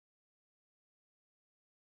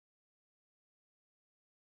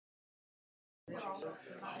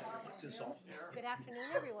Good afternoon,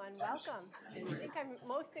 everyone. Welcome. I think I'm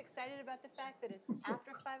most excited about the fact that it's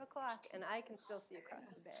after 5 o'clock and I can still see across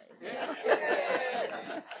the bay.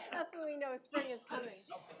 That's when we know spring is coming.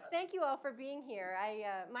 Thank you all for being here.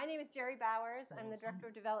 My name is Jerry Bowers. I'm the Director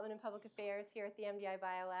of Development and Public Affairs here at the MDI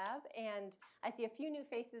Biolab, and I see a few new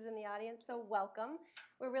faces in the audience, so welcome.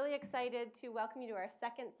 We're really excited to welcome you to our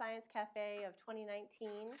second Science Cafe of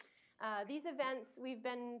 2019. These events, we've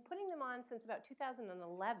been putting them on since about 2011,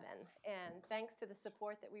 and thanks to the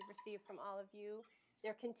support that we've received from all of you,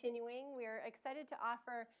 they're continuing. We're excited to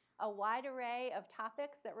offer a wide array of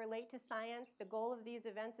topics that relate to science. The goal of these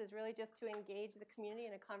events is really just to engage the community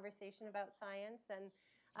in a conversation about science, and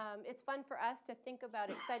it's fun for us to think about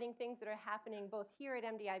exciting things that are happening both here at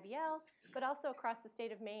MDIBL, but also across the state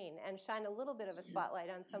of Maine, and shine a little bit of a spotlight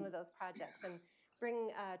on some of those projects and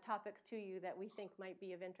bring topics to you that we think might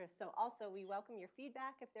be of interest. So also, we welcome your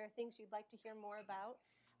feedback. If there are things you'd like to hear more about,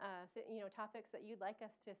 topics that you'd like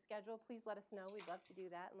us to schedule, please let us know. We'd love to do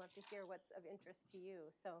that and love to hear what's of interest to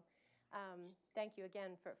you. So thank you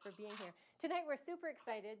again for being here. Tonight, we're super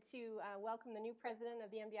excited to welcome the new president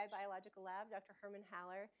of the MDI Biological Lab, Dr. Hermann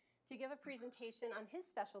Haller, to give a presentation on his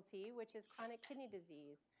specialty, which is chronic kidney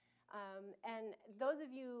disease. And those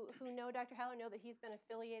of you who know Dr. Haller know that he's been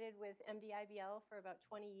affiliated with MDIBL for about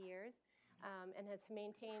 20 years and has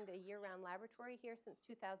maintained a year-round laboratory here since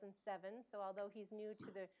 2007. So although he's new to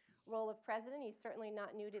the role of president, he's certainly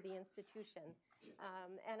not new to the institution.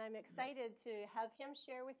 And I'm excited to have him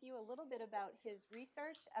share with you a little bit about his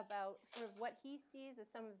research, about sort of what he sees as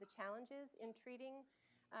some of the challenges in treating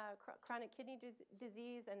chronic kidney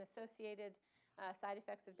disease and associated side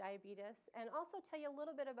effects of diabetes, and also tell you a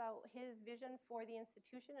little bit about his vision for the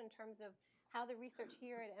institution in terms of how the research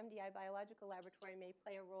here at MDI Biological Laboratory may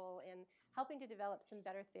play a role in helping to develop some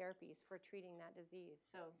better therapies for treating that disease.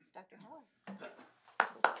 So, Dr. Haller.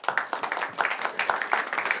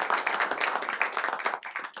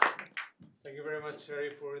 Thank you very much,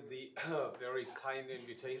 Sherry, for the very kind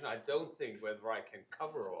invitation. I don't think whether I can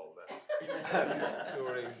cover all that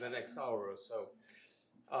during the next hour or so.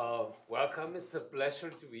 Welcome. It's a pleasure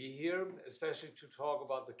to be here, especially to talk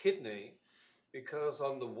about the kidney, because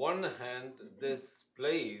on the one hand, this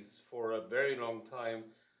place for a very long time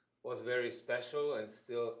was very special and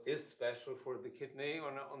still is special for the kidney.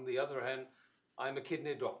 On the other hand, I'm a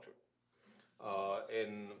kidney doctor.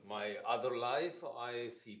 In my other life, I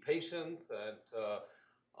see patients, and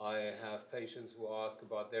I have patients who ask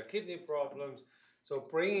about their kidney problems. So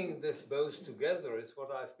bringing this both together is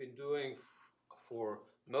what I've been doing for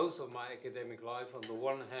most of my academic life. On the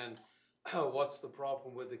one hand, what's the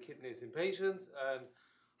problem with the kidneys in patients, and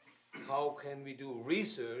how can we do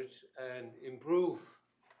research and improve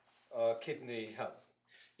kidney health?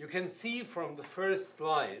 You can see from the first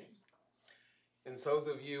slide, and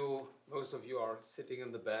most of you are sitting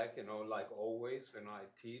in the back, like always when I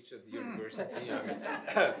teach at the university.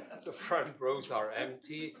 The front rows are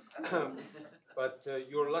empty, but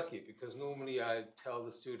you're lucky, because normally I tell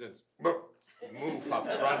the students, move up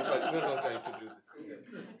front, but we're not going to do this today.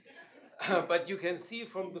 But you can see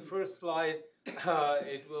from the first slide,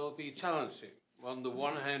 it will be challenging. On the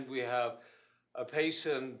one hand, we have a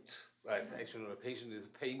patient, well, it's actually not a patient, it's a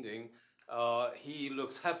painting. He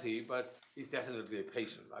looks happy, but he's definitely a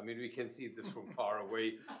patient. I mean, we can see this from far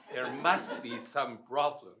away. There must be some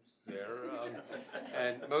problems there,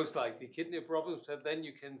 and most likely kidney problems, but then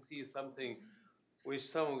you can see something which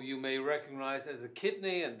some of you may recognize as a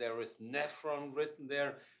kidney, and there is nephron written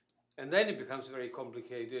there. And then it becomes very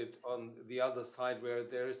complicated on the other side, where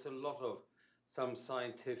there is a lot of some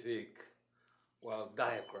scientific,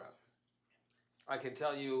 diagram. I can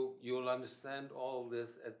tell you, you'll understand all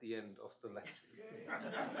this at the end of the lecture.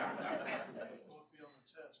 Won't be on the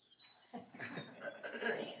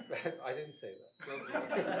test. I didn't say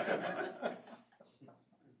that.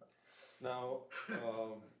 Now,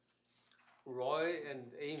 Roy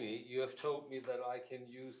and Amy, you have told me that I can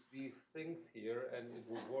use these things here and it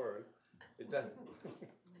will work. It doesn't.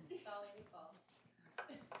 It's all Amy's fault.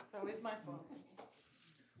 So it's my fault.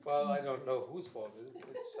 Well, I don't know whose fault it is.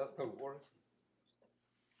 It's just not working.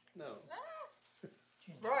 No.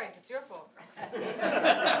 Roy, it's your fault.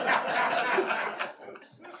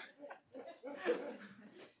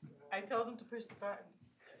 I told him to push the button.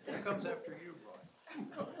 Here comes after you, Roy.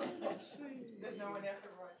 Let's see. There's no one after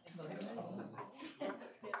Roy. There we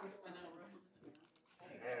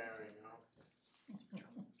go.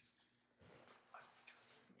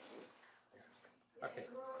 Okay,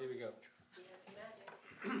 here we go.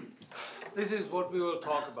 This is what we will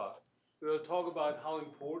talk about. We will talk about how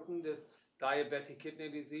important is diabetic kidney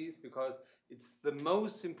disease because it's the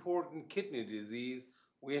most important kidney disease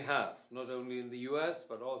we have, not only in the US,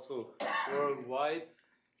 but also worldwide.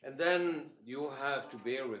 And then you have to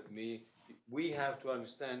bear with me. We have to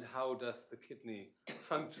understand how does the kidney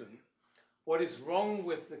function. What is wrong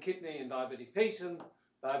with the kidney in diabetic patients,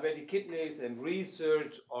 diabetic kidneys, and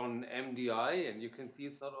research on MDI. And you can see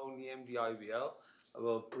it's not only MDI-BL. I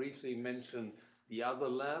will briefly mention the other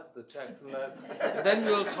lab, the Jackson lab. And then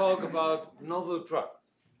we'll talk about novel drugs.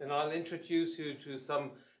 And I'll introduce you to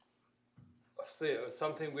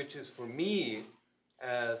something which is for me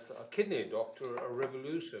as a kidney doctor a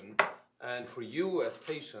revolution. And for you as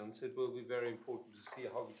patients, it will be very important to see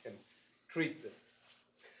how we can treat this.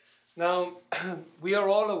 Now, we are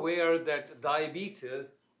all aware that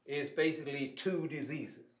diabetes is basically two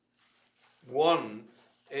diseases. One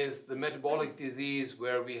is the metabolic disease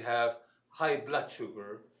where we have high blood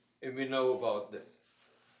sugar, and we know about this.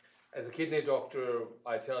 As a kidney doctor,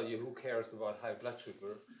 I tell you, who cares about high blood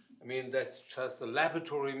sugar? I mean, that's just a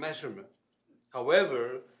laboratory measurement.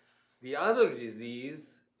 However, the other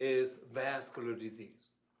disease is vascular disease.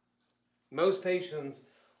 Most patients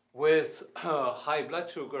with high blood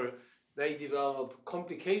sugar, they develop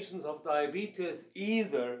complications of diabetes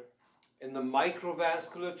either in the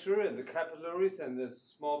microvasculature, in the capillaries and the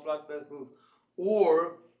small blood vessels,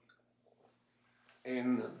 or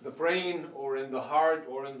in the brain or in the heart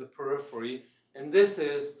or in the periphery. And this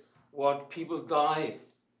is what people die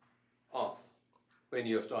of when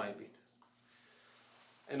you have diabetes.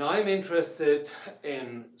 And I'm interested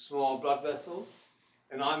in small blood vessels,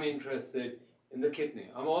 and I'm interested in the kidney.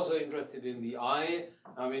 I'm also interested in the eye.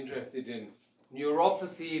 I'm interested in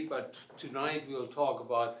neuropathy, but tonight we'll talk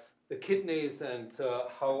about the kidneys and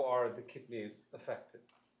how are the kidneys affected.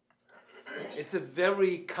 It's a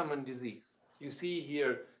very common disease. You see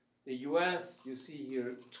here the US, you see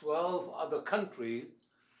here 12 other countries,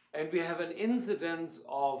 and we have an incidence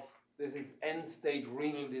of, this is end-stage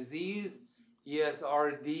renal disease,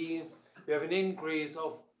 ESRD. We have an increase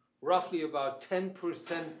of roughly about 10%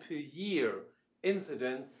 per year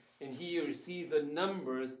incident, and here you see the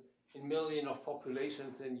numbers in million of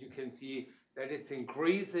populations, and you can see that it's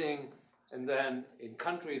increasing, and then in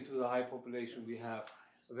countries with a high population we have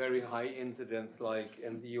a very high incidence like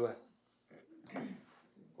in the US.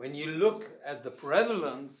 When you look at the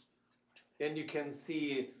prevalence, then you can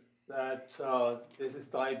see that this is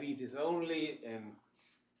diabetes only in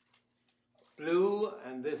blue,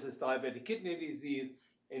 and this is diabetic kidney disease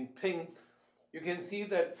in pink. You can see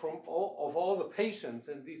that from all the patients,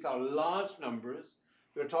 and these are large numbers,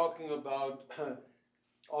 we're talking about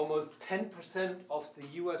almost 10% of the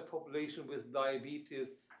US population with diabetes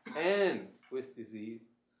and with disease.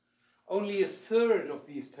 Only a third of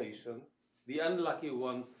these patients, the unlucky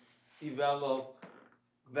ones, develop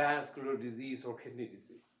vascular disease or kidney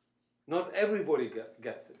disease. Not everybody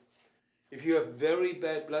gets it. If you have very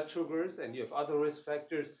bad blood sugars and you have other risk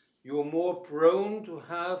factors, you are more prone to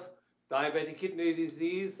have diabetic kidney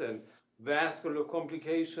disease and vascular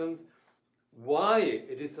complications. Why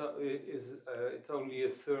it's only a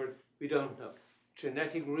third, we don't know.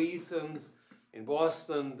 Genetic reasons. In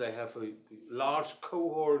Boston, they have a large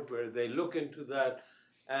cohort where they look into that,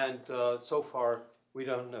 and so far, we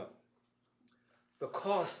don't know. The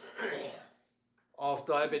cost of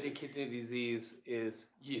diabetic kidney disease is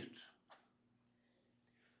huge.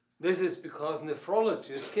 This is because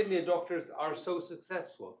nephrologists, kidney doctors, are so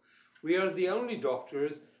successful. We are the only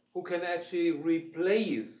doctors who can actually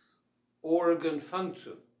replace organ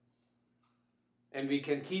function. And we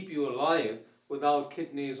can keep you alive without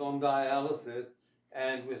kidneys on dialysis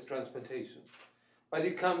and with transplantation. But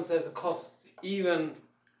it comes as a cost. Even,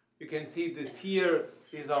 you can see this here,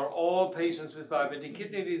 these are all patients with diabetic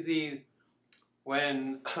kidney disease.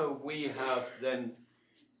 When we have then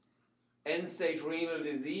end-stage renal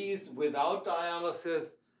disease without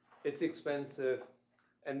dialysis, it's expensive.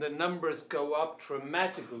 And the numbers go up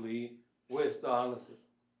dramatically with dialysis.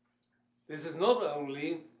 This is not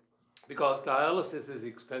only because dialysis is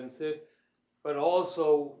expensive, but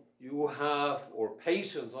also you have, or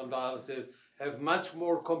patients on dialysis have much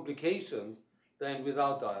more complications than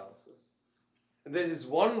without dialysis. And this is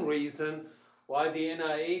one reason why the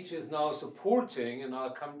NIH is now supporting, and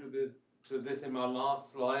I'll come to this in my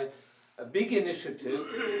last slide, a big initiative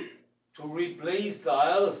to replace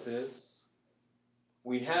dialysis.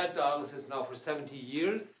 We had dialysis now for 70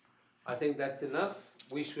 years. I think that's enough.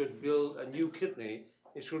 We should build a new kidney.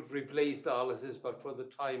 It should replace dialysis, but for the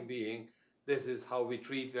time being, this is how we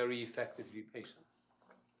treat very effectively patients.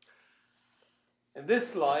 And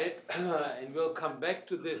this slide, and we'll come back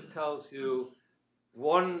to this, tells you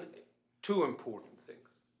two important things.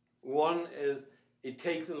 one is it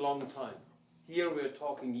takes a long time. Here we're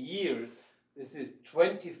talking years. This is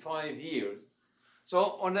 25 years. So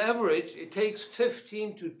on average, it takes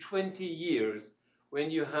 15 to 20 years when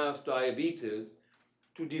you have diabetes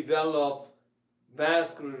to develop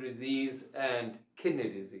vascular disease and kidney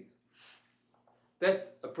disease. That's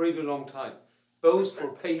a pretty long time, both for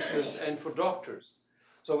patients and for doctors.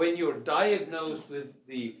 So when you're diagnosed with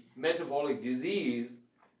the metabolic disease,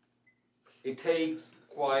 it takes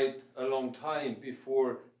quite a long time before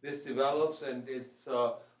this develops, and it's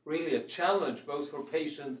really a challenge both for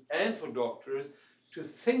patients and for doctors to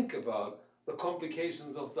think about the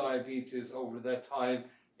complications of diabetes over that time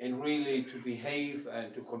and really to behave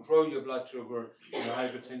and to control your blood sugar, your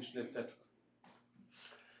hypertension, etc.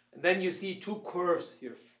 And then you see two curves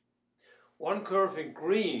here. One curve in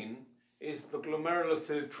green is the glomerular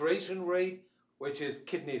filtration rate, which is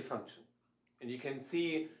kidney function. And you can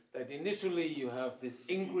see that initially you have this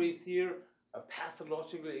increase here, a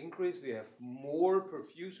pathological increase. We have more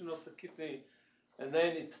perfusion of the kidney, and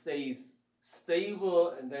then it stays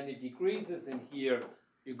stable, and then it decreases, and here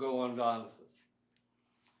you go on dialysis.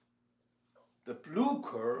 The blue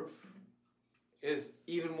curve is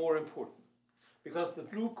even more important, because the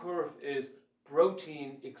blue curve is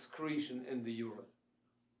protein excretion in the urine.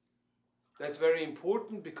 That's very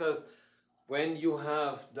important because when you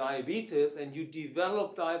have diabetes and you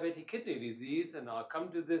develop diabetic kidney disease, and I'll come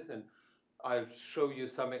to this and I'll show you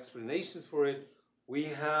some explanations for it, we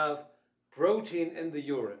have protein in the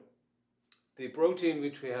urine. The protein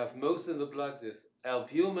which we have most in the blood is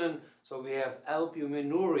albumin, so we have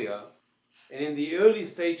albuminuria. And in the early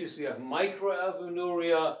stages we have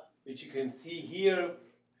microalbuminuria, which you can see here,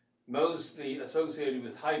 mostly associated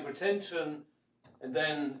with hypertension, and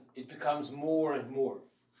then it becomes more and more.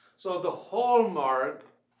 So the hallmark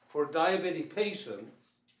for diabetic patients,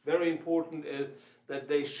 very important, is that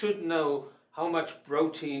they should know how much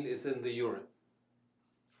protein is in the urine.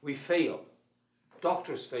 We fail.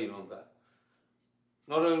 Doctors fail on that.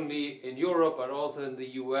 Not only in Europe, but also in the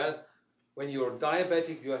US. When you're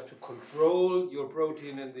diabetic, you have to control your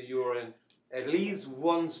protein in the urine at least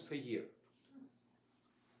once per year.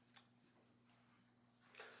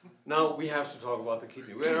 Now we have to talk about the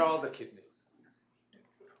kidney. Where are the kidneys?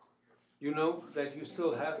 You know that you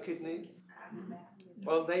still have kidneys?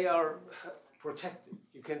 Well, they are protected.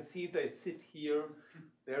 You can see they sit here.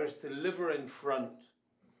 There's the liver in front.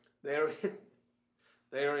 They're hidden.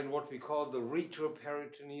 They are in what we call the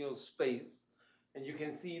retroperitoneal space. And you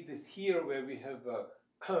can see this here where we have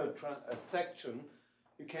a section.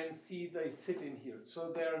 You can see they sit in here.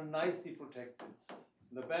 So they are nicely protected.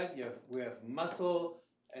 In the back we have muscle,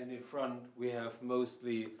 and in front we have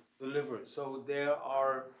mostly the liver. So there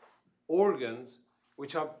are organs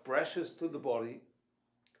which are precious to the body,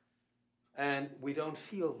 and we don't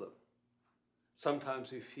feel them.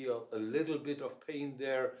 Sometimes we feel a little bit of pain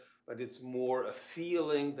there, but it's more a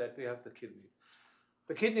feeling that we have the kidney.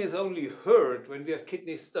 The kidney is only hurt when we have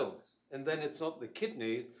kidney stones, and then it's not the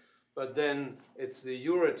kidneys, but then it's the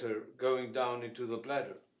ureter going down into the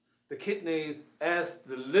bladder. The kidneys, as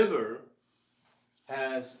the liver,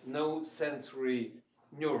 has no sensory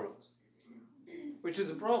neurons, which is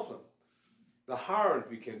a problem. The heart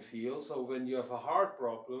we can feel, so when you have a heart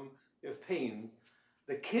problem, you have pain.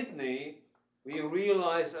 The kidney, we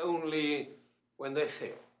realize only when they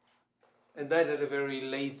fail, and that at a very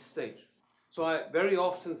late stage. So I very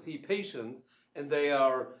often see patients, and they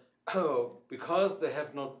are, because they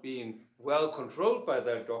have not been well controlled by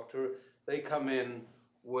their doctor, they come in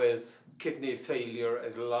with kidney failure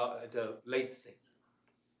at a late stage.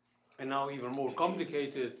 And now even more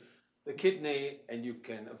complicated, the kidney, and you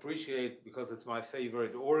can appreciate, because it's my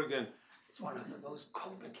favorite organ, it's one of the most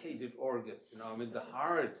complicated organs. You know, I mean, the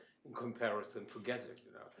heart in comparison, forget it,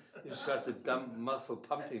 you know. It's just a dumb muscle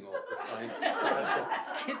pumping all the time. But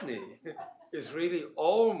the kidney is really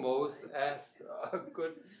almost as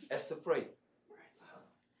good as the brain.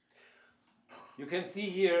 You can see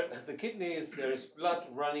here the kidneys, there is blood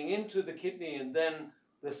running into the kidney, and then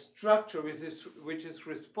the structure which is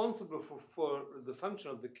responsible for the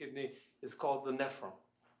function of the kidney is called the nephron.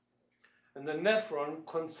 And the nephron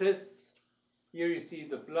consists, here you see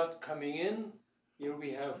the blood coming in, here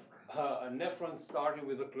we have a nephron starting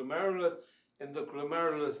with the glomerulus, and the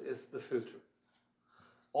glomerulus is the filter.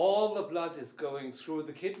 All the blood is going through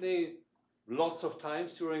the kidney lots of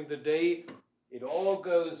times during the day. It all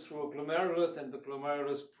goes through a glomerulus, and the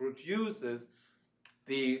glomerulus produces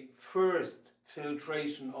the first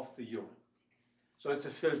filtration of the urine. So it's a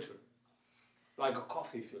filter, like a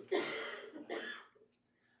coffee filter.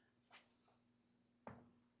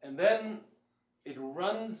 And then it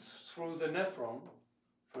runs through the nephron,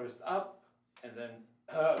 first up, and then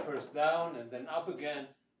first down, and then up again,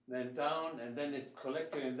 then down, and then it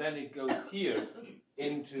collected, and then it goes here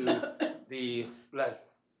into the blood.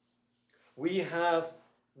 We have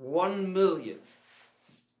 1 million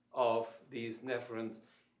of these nephrons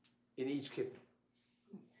in each kidney.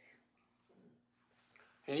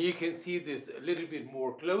 And you can see this a little bit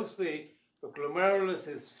more closely. The glomerulus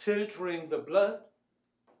is filtering the blood,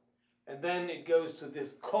 and then it goes to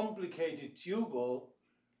this complicated tubule,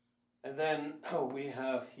 and then we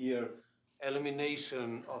have here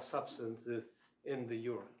elimination of substances in the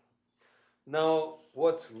urine. Now,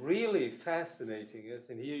 what's really fascinating is,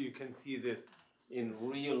 and here you can see this in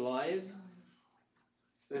real life,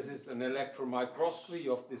 this is an electron microscopy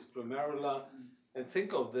of this glomerula, and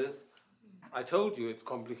think of this, I told you it's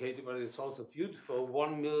complicated, but it's also beautiful,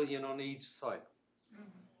 1 million on each side.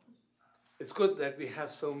 It's good that we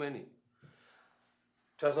have so many.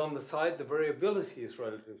 Just on the side, the variability is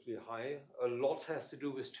relatively high. A lot has to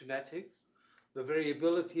do with genetics. The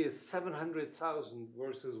variability is 700,000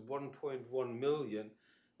 versus 1.1 million.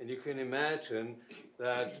 And you can imagine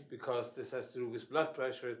that because this has to do with blood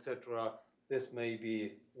pressure, etc., this may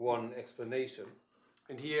be one explanation.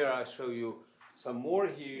 And here I show you some more.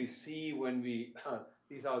 Here you see when we,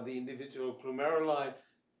 these are the individual glomeruli,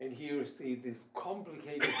 and here you see this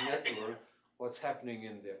complicated network, what's happening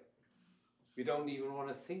in there. We don't even want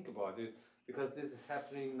to think about it, because this is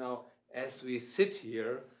happening now as we sit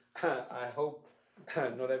here. I hope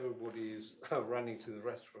not everybody is running to the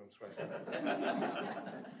restrooms right now.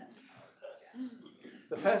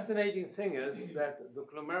 The fascinating thing is that the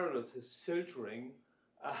glomerulus is filtering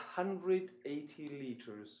 180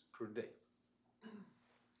 liters per day,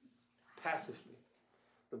 passively.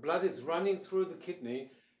 The blood is running through the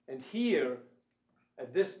kidney, and here,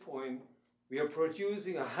 at this point, we are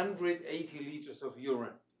producing 180 liters of urine.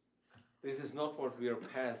 This is not what we are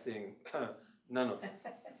passing, none of us.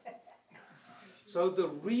 So the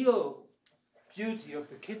real beauty of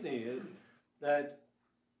the kidney is that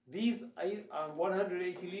these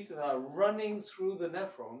 180 liters are running through the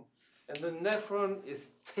nephron, and the nephron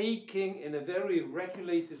is taking, in a very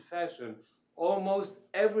regulated fashion, almost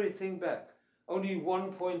everything back. Only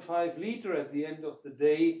 1.5 liter at the end of the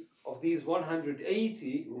day of these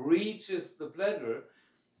 180 reaches the bladder.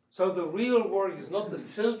 So the real work is not the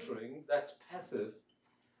filtering, that's passive,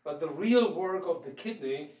 but the real work of the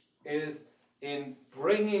kidney is in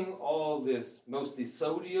bringing all this, mostly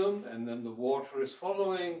sodium, and then the water is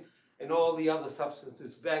following, and all the other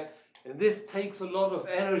substances back. And this takes a lot of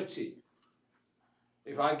energy.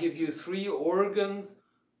 If I give you 3 organs,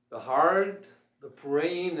 the heart, the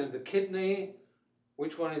brain, and the kidney,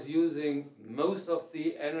 which one is using most of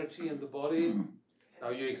the energy in the body? Now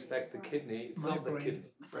you expect the kidney. It's not the kidney.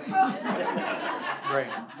 The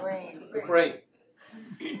brain.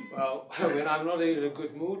 Well, when I'm not in a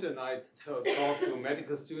good mood and I talk to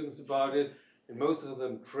medical students about it, and most of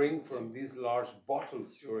them drink from these large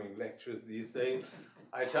bottles during lectures these days,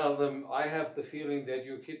 I tell them, I have the feeling that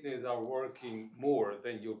your kidneys are working more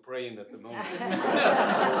than your brain at the moment. You're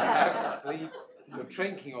half asleep, you're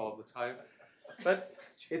drinking all the time. But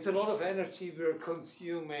it's a lot of energy we're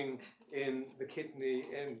consuming in the kidney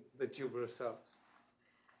and the tubular cells.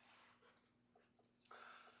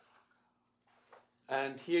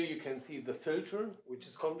 And here you can see the filter, which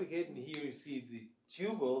is complicated, and here you see the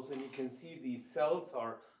tubules, and you can see these cells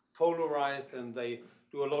are polarized and they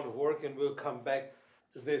do a lot of work, and we'll come back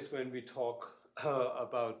to this when we talk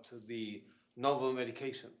about the novel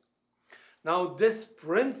medication. Now this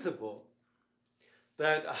principle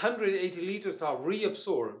that 180 liters are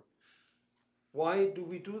reabsorbed, why do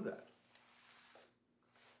we do that?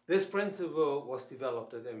 This principle was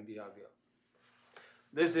developed at MDI Biological.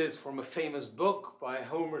 This is from a famous book by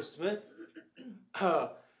Hermann Haller.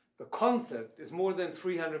 The concept is more than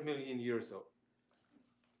 300 million years old.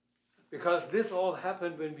 Because this all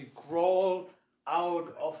happened when we crawled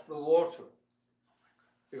out of the water.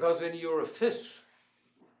 Because when you're a fish,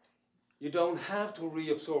 you don't have to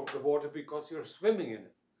reabsorb the water because you're swimming in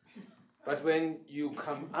it. But when you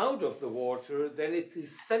come out of the water, then it's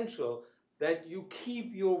essential that you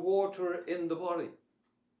keep your water in the body.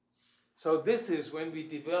 So this is when we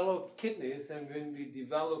developed kidneys and when we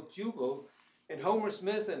developed tubules. And Homer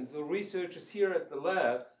Smith and the researchers here at the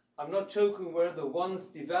lab, I'm not joking, were the ones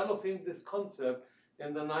developing this concept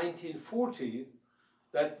in the 1940s,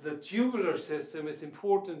 that the tubular system is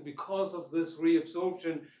important because of this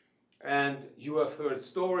reabsorption. And you have heard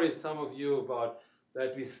stories, some of you, about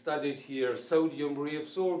that we studied here sodium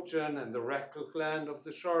reabsorption and the rectal gland of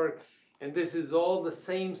the shark. And this is all the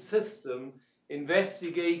same system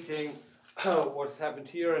investigating what's happened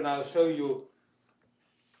here. And I'll show you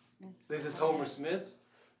This is Homer Smith.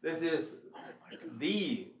 This is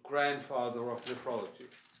the grandfather of nephrology.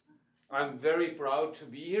 I'm very proud to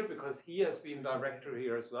be here because he has been director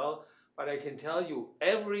here as well. But I can tell you,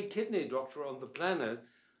 every kidney doctor on the planet,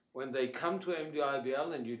 when they come to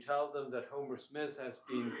MDIBL and you tell them that Homer Smith has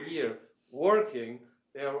been here working,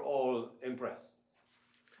 they're all impressed.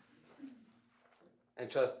 And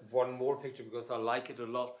just one more picture because I like it a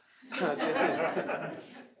lot.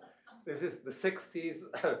 This is the 60s.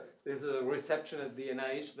 This is a reception at the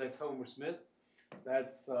NIH. That's Homer Smith.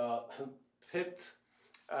 That's Pitts.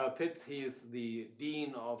 He is the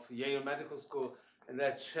dean of Yale Medical School. And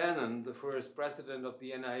that's Shannon, the first president of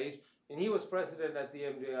the NIH. And he was president at the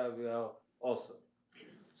MDIBL also.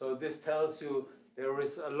 So this tells you there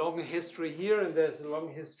is a long history here and there's a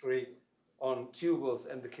long history on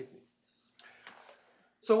tubules and the kidney.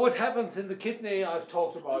 So what happens in the kidney? I've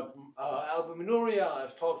talked about albuminuria.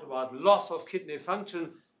 I've talked about loss of kidney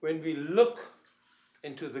function. When we look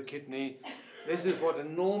into the kidney, this is what a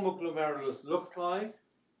normal glomerulus looks like.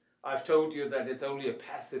 I've told you that it's only a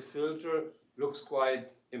passive filter. Looks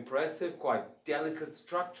quite impressive, quite delicate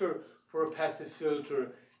structure for a passive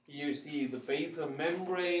filter. You see the basal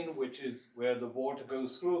membrane, which is where the water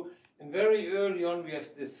goes through. And very early on, we have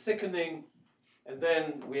this thickening. And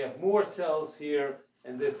then we have more cells here.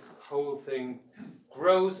 And this whole thing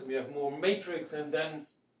grows, and we have more matrix, and then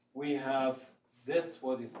we have this,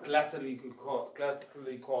 what is classically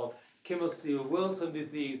called Kimmel-Steele-Wilson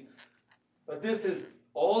disease. But this is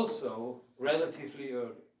also relatively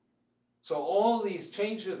early. So all these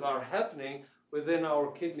changes are happening within our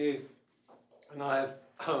kidneys, and I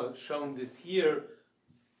have shown this here,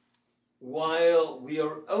 while we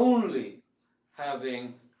are only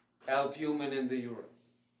having albumin in the urine.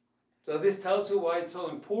 So this tells you why it's so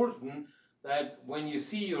important that when you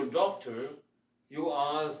see your doctor, you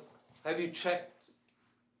ask, have you checked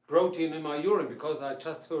protein in my urine? Because I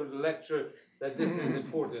just heard a lecture that this is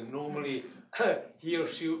important. Normally, he or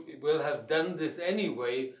she will have done this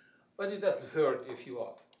anyway, but it doesn't hurt if you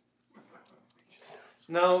ask.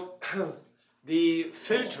 Now, the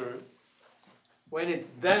filter, when it's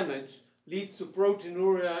damaged, leads to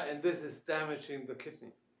proteinuria, and this is damaging the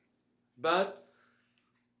kidney. But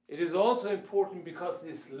it is also important because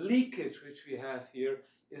this leakage which we have here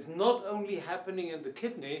is not only happening in the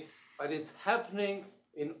kidney, but it's happening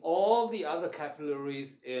in all the other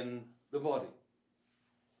capillaries in the body.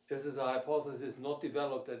 This is a hypothesis not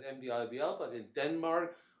developed at MDIBL, but in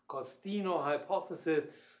Denmark, called Steno hypothesis.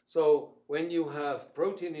 So when you have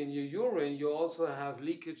protein in your urine, you also have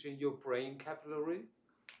leakage in your brain capillaries.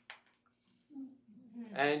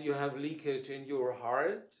 And you have leakage in your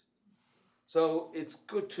heart. So it's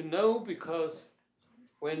good to know because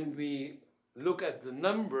when we look at the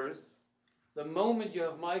numbers, the moment you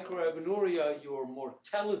have microalbuminuria, your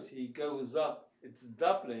mortality goes up. It's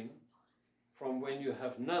doubling from when you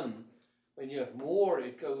have none. When you have more,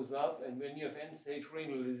 it goes up. And when you have end-stage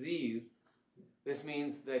renal disease, this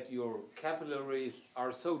means that your capillaries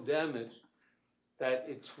are so damaged that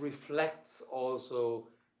it reflects also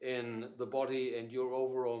in the body and your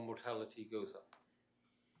overall mortality goes up.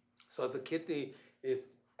 So the kidney is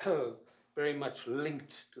very much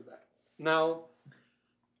linked to that. Now,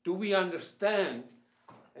 do we understand,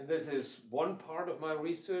 and this is one part of my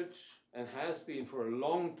research and has been for a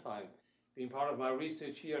long time, been part of my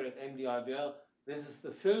research here at MDIBL. This is the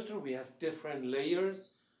filter. We have different layers.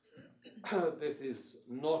 This is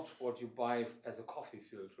not what you buy as a coffee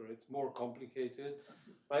filter. It's more complicated,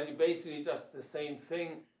 but it basically does the same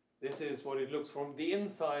thing. This is what it looks from the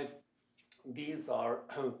inside. These are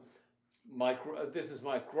this is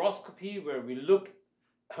microscopy where we look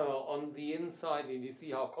on the inside and you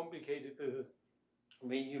see how complicated this is.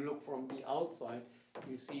 When you look from the outside,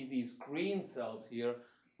 you see these green cells here.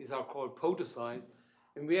 These are called podocytes.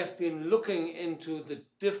 And we have been looking into the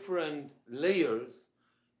different layers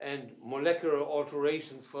and molecular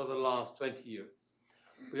alterations for the last 20 years.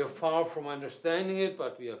 We are far from understanding it,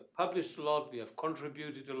 but we have published a lot, we have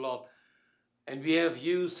contributed a lot. And we have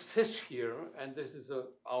used fish here, and this is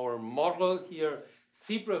our model here,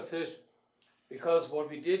 zebrafish, because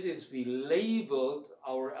what we did is we labeled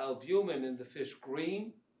our albumin in the fish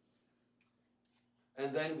green,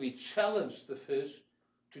 and then we challenged the fish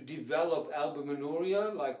to develop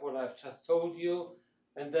albuminuria, like what I've just told you,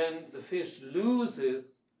 and then the fish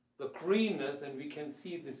loses the greenness, and we can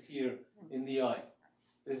see this here in the eye.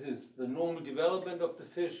 This is the normal development of the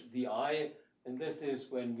fish, the eye, and this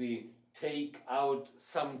is when we take out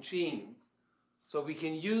some genes. So we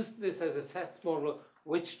can use this as a test model,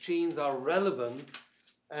 which genes are relevant,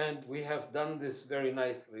 and we have done this very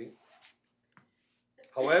nicely.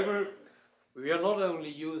 However, We are not only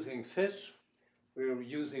using fish, we're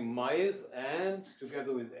using mice, and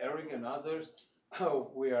together with Eric and others,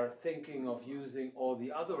 we are thinking of using all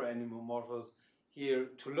the other animal models here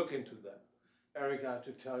to look into them. Eric, I have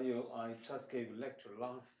to tell you, I just gave a lecture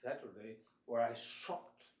last Saturday where I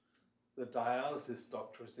shocked the dialysis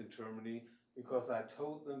doctors in Germany because I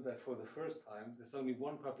told them that for the first time, there's only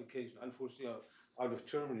one publication, unfortunately out of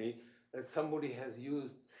Germany, that somebody has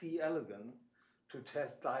used C. elegans to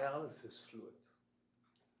test dialysis fluid,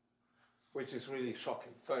 which is really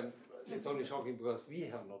shocking. So it's only shocking because we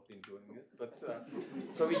have not been doing it, but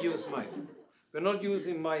so we use mice. We're not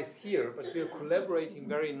using mice here, but we're collaborating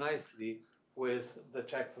very nicely with the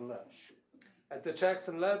Jackson Lab. At the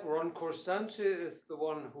Jackson Lab, Ron Corsanche is the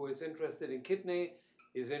one who is interested in kidney,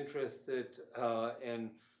 is interested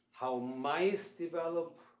in how mice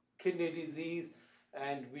develop kidney disease,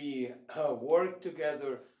 and we work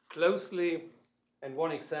together closely. And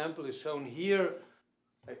one example is shown here.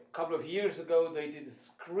 A couple of years ago, they did a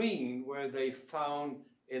screen where they found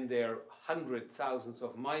in their hundreds, thousands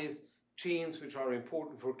of mice genes which are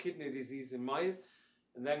important for kidney disease in mice.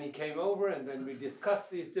 And then he came over, and then we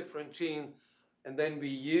discussed these different genes, and then we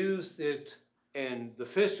used it in the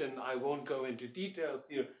fish, and I won't go into details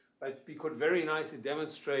here, but we could very nicely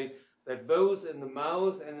demonstrate that both in the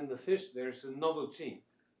mouse and in the fish, there's a novel gene.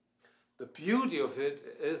 The beauty of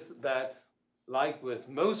it is that, like with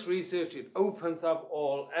most research, it opens up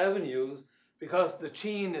all avenues because the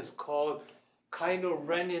gene is called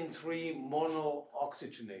kynurenine-3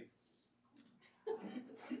 monooxygenase.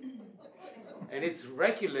 And it's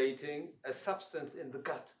regulating a substance in the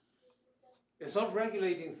gut. It's not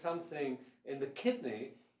regulating something in the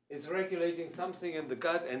kidney, it's regulating something in the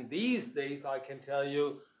gut. And these days, I can tell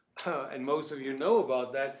you, and most of you know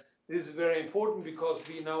about that, this is very important because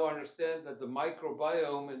we now understand that the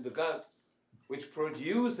microbiome in the gut, which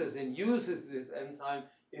produces and uses this enzyme,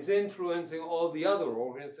 is influencing all the other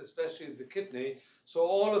organs, especially the kidney. So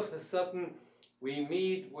all of a sudden, we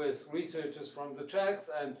meet with researchers from the JACS,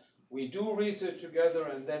 and we do research together,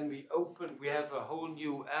 and then we have a whole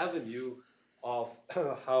new avenue of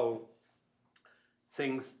how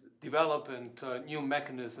things develop and new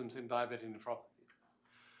mechanisms in diabetic nephropathy.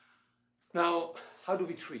 Now, how do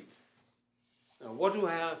we treat? Now, what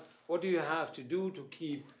do you have to do to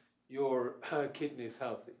keep your kidneys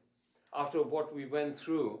healthy? After what we went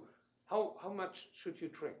through, how much should you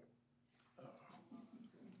drink?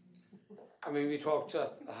 I mean, we talked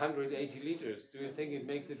just 180 liters. Do you think it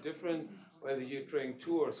makes a difference whether you drink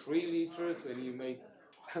 2 or 3 liters, whether you make...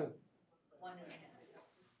 1.5.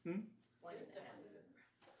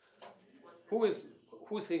 1.5.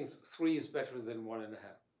 Who thinks 3 is better than 1.5?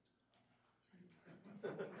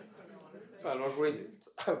 Well, not really.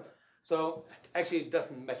 So actually, it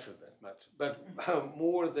doesn't matter that much. But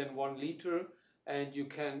more than 1 liter, and you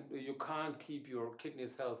can't keep your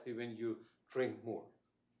kidneys healthy when you drink more.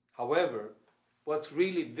 However, what's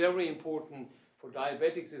really very important for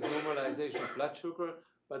diabetics is normalization of blood sugar,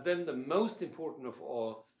 but then the most important of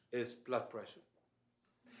all is blood pressure.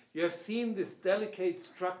 You have seen these delicate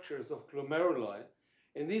structures of glomeruli,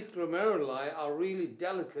 and these glomeruli are really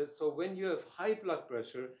delicate, so when you have high blood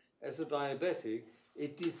pressure as a diabetic,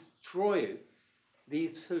 it destroys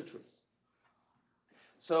these filters.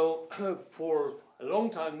 So for a long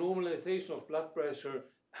time, normalization of blood pressure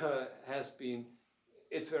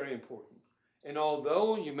it's very important. And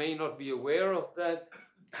although you may not be aware of that,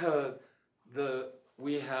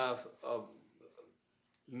 we have a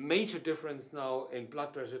major difference now in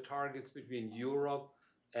blood pressure targets between Europe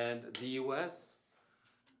and the US.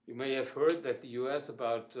 You may have heard that the US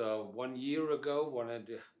about 1 year ago,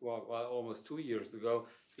 almost 2 years ago,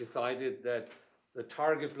 decided that the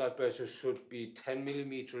target blood pressure should be 10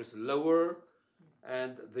 millimeters lower,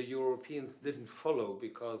 and the Europeans didn't follow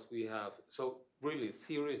because we have really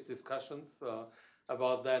serious discussions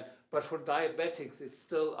about that. But for diabetics, it's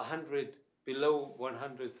still 100 below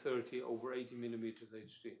 130 over 80 millimeters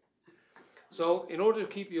Hg. So in order to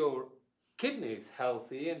keep your kidneys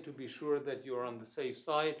healthy and to be sure that you're on the safe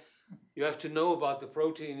side, you have to know about the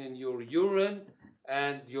protein in your urine,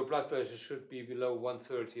 and your blood pressure should be below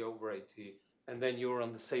 130 over 80, and then you're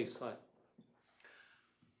on the safe side.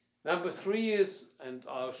 Number 3 is, and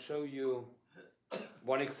I'll show you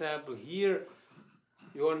one example here.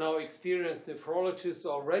 You are now experienced nephrologists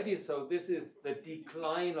already, so this is the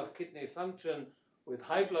decline of kidney function with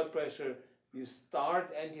high blood pressure. You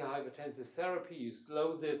start antihypertensive therapy, you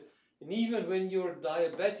slow this, and even when you're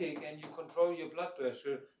diabetic and you control your blood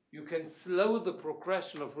pressure, you can slow the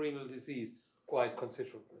progression of renal disease quite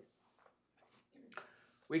considerably.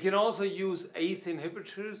 We can also use ACE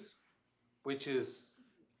inhibitors, which is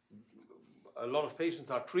a lot of patients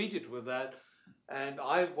are treated with that. And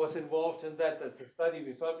I was involved in that. That's a study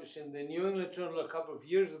we published in the New England Journal a couple of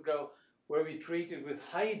years ago, where we treated with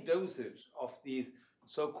high dosage of these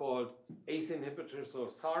so-called ACE inhibitors or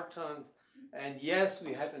sartans. And yes,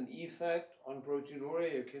 we had an effect on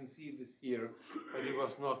proteinuria. You can see this here, but it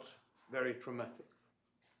was not very traumatic.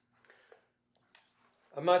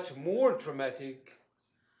 A much more traumatic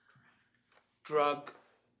drug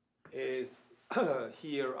is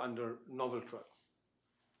here under novel drugs.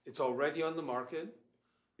 It's already on the market.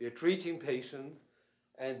 We are treating patients,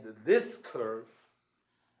 and this curve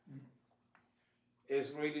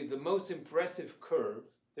is really the most impressive curve.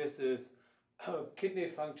 This is kidney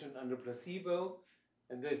function under placebo,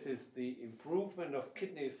 and this is the improvement of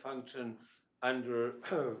kidney function under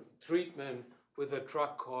treatment with a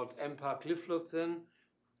drug called empagliflozin.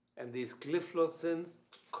 And these gliflozins,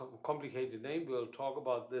 complicated name, we'll talk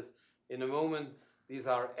about this in a moment. These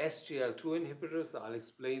are SGLT2 inhibitors. I'll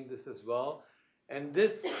explain this as well. And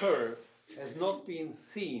this curve has not been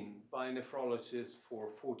seen by a nephrologist for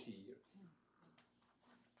 40 years.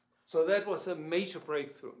 So that was a major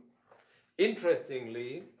breakthrough.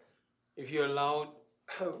 Interestingly, if you allowed,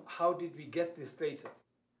 how did we get this data?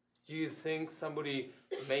 Do you think somebody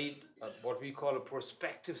made what we call a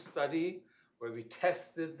prospective study where we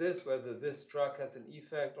tested this, whether this drug has an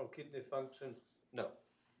effect on kidney function? No.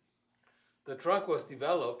 The drug was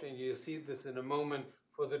developed, and you see this in a moment,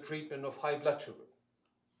 for the treatment of high blood sugar.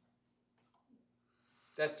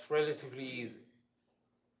 That's relatively easy.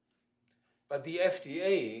 But the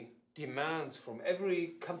FDA demands from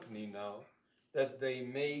every company now that they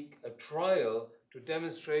make a trial to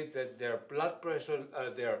demonstrate that their blood pressure,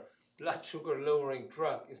 their blood sugar lowering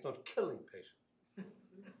drug is not killing patients.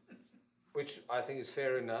 Which I think is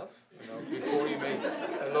fair enough. You know, before you make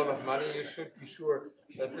a lot of money, you should be sure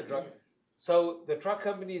that the drug. So the drug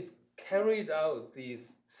companies carried out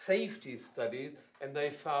these safety studies, and they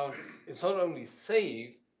found it's not only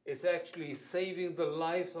safe, it's actually saving the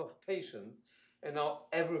lives of patients, and now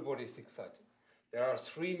everybody's excited. There are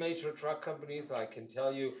 3 major drug companies. I can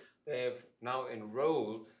tell you they have now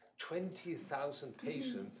enrolled 20,000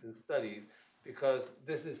 patients in studies, because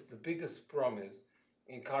this is the biggest promise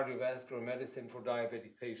in cardiovascular medicine for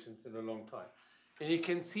diabetic patients in a long time. And you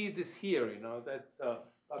can see this here, you know, that's a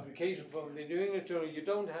publication from the New England Journal. You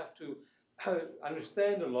don't have to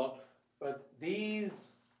understand a lot, but these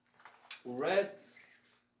red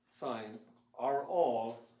signs are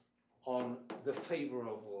all on the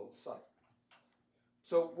favorable side.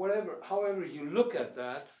 So however you look at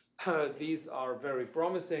that, these are very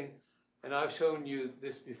promising. And I've shown you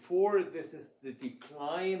this before. This is the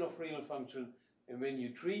decline of renal function. And when you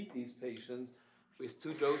treat these patients with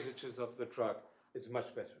 2 dosages of the drug, it's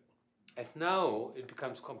much better. And now it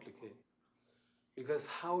becomes complicated. Because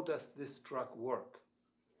how does this drug work?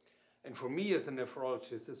 And for me as a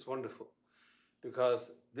nephrologist, it's wonderful.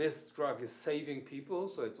 Because this drug is saving people,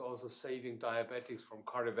 so it's also saving diabetics from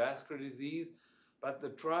cardiovascular disease. But the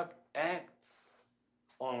drug acts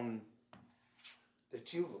on the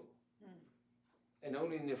tubule. And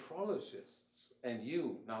only nephrologists and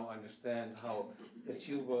you now understand how the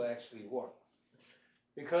tubule actually works.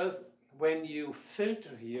 Because when you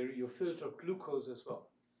filter here, you filter glucose as well.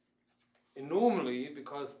 And normally,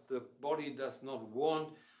 because the body does not want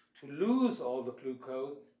to lose all the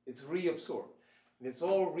glucose, it's reabsorbed. And it's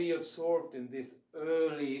all reabsorbed in these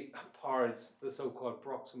early parts, the so-called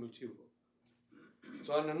proximal tubule.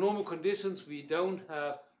 So under normal conditions, we don't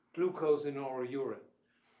have glucose in our urine.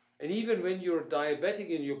 And even when you're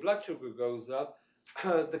diabetic and your blood sugar goes up,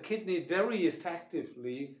 the kidney very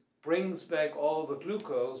effectively brings back all the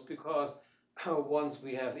glucose, because once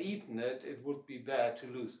we have eaten it, it would be bad to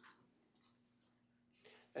lose it.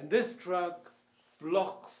 And this drug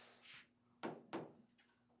blocks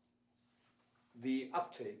the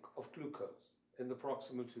uptake of glucose in the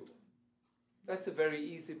proximal tubule. That's a very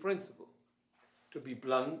easy principle. To be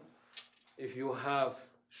blunt, if you have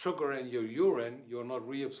sugar in your urine, you're not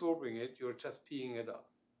reabsorbing it, you're just peeing it up.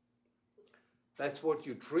 That's what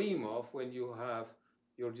you dream of when you have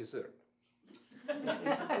your dessert.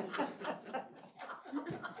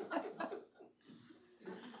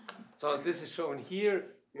 So this is shown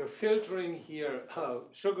here. We're filtering here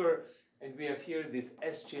sugar, and we have here this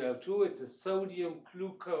SGLT2. It's a sodium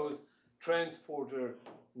glucose transporter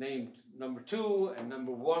named number 2 and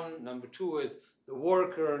number 1. Number 2 is the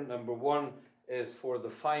worker. Number 1 is for the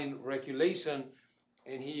fine regulation.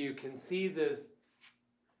 And here you can see this.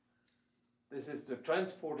 This is the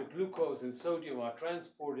transported glucose and sodium are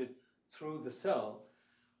transported through the cell.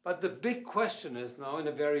 But the big question is now, and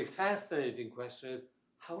a very fascinating question is,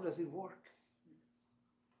 how does it work?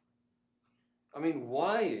 I mean,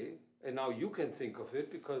 why? And now you can think of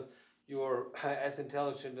it because you're as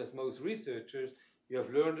intelligent as most researchers. You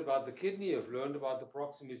have learned about the kidney, you've learned about the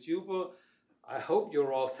proximal tubule. I hope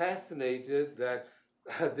you're all fascinated that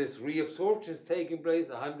this reabsorption is taking place,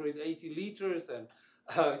 180 liters, and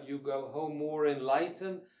you go home more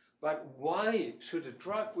enlightened. But why should a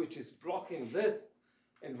drug which is blocking this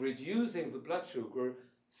and reducing the blood sugar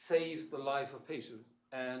save the life of patients?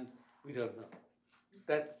 And we don't know.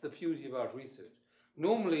 That's the beauty about research.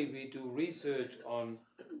 Normally we do research on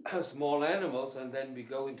small animals and then we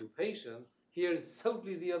go into patients. Here it's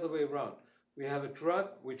totally the other way around. We have a drug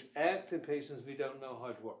which acts in patients, we don't know how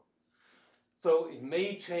it works. So it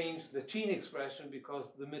may change the gene expression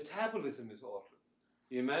because the metabolism is altered.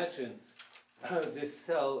 You imagine this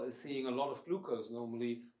cell is seeing a lot of glucose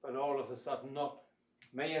normally, but all of a sudden not.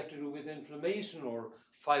 May have to do with inflammation or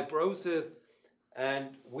fibrosis.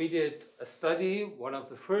 And we did a study, one of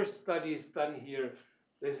the first studies done here.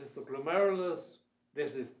 This is the glomerulus,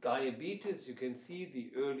 this is diabetes. You can see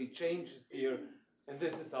the early changes here. And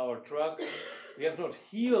this is our drug. We have not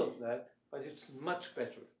healed that, but it's much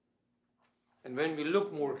better. And when we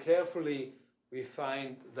look more carefully, we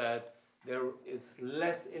find that there is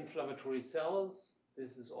less inflammatory cells.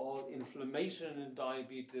 This is all inflammation in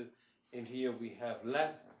diabetes. And here we have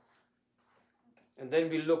less. And then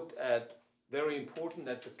we looked at, very important,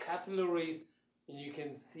 at the capillaries. And you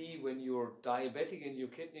can see when you're diabetic in your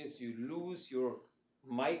kidneys, you lose your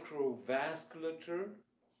microvasculature.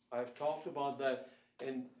 I've talked about that.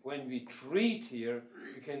 And when we treat here,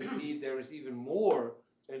 you can see there is even more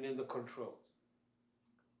than in the control.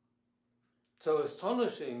 So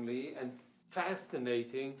astonishingly and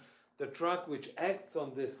fascinating, the drug which acts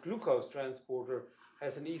on this glucose transporter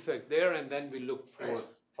has an effect there. And then we look for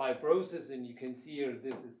fibrosis, and you can see here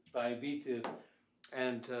this is diabetes,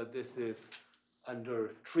 and this is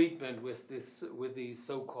under treatment with these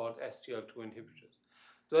so-called SGLT2 inhibitors.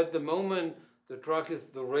 So at the moment, the drug is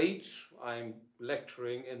the rage. I'm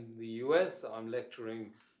lecturing in the US, I'm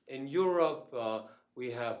lecturing in Europe.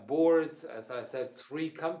 We have boards, as I said, 3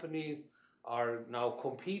 companies are now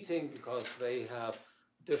competing because they have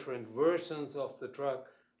different versions of the drug,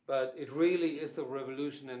 but it really is a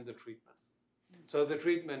revolution in the treatment. So the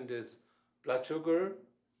treatment is blood sugar,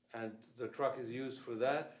 and the drug is used for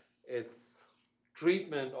that. It's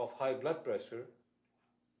treatment of high blood pressure,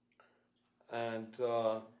 and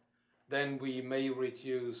then we may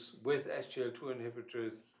reduce with SGLT2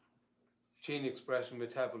 inhibitors gene expression,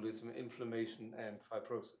 metabolism, inflammation, and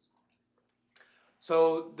fibrosis.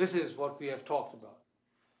 So this is what we have talked about.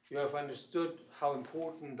 You have understood how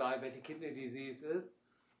important diabetic kidney disease is.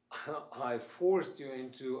 I forced you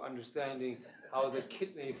into understanding how the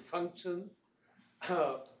kidney functions.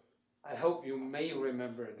 I hope you may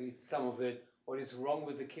remember at least some of it, what is wrong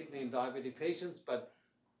with the kidney in diabetic patients, but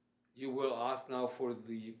you will ask now for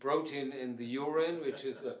the protein in the urine, which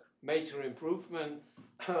is a major improvement.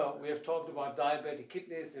 We have talked about diabetic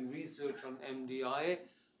kidneys in research on MDI.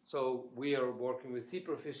 So we are working with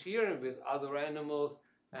zebrafish here and with other animals,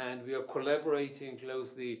 and we are collaborating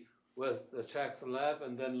closely with the Jackson Lab.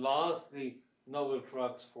 And then lastly, novel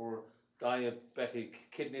drugs for diabetic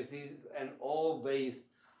kidney disease, and all based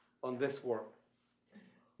on this work.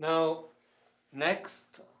 Now,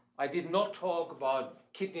 next, I did not talk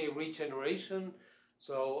about kidney regeneration,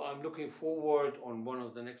 so I'm looking forward on one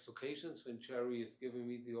of the next occasions when Jerry is giving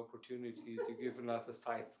me the opportunity to give another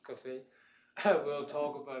science cafe. We'll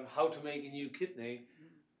talk about how to make a new kidney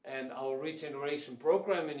and our regeneration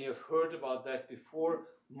program, and you've heard about that before.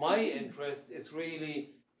 My interest is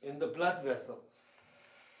really in the blood vessels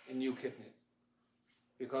in new kidneys,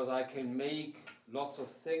 because I can make lots of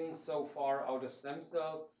things so far out of stem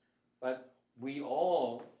cells, but we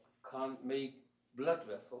all can't make blood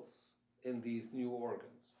vessels in these new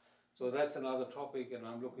organs. So that's another topic, and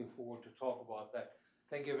I'm looking forward to talk about that.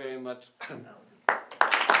 Thank you very much.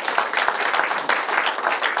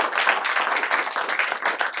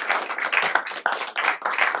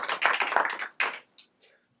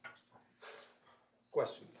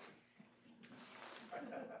 Questions?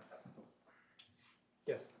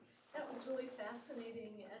 Yes. That was really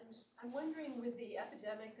fascinating, and I'm wondering, with the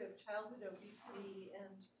epidemic of childhood obesity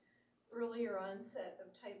and earlier onset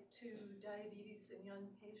of type 2 diabetes in young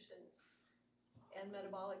patients and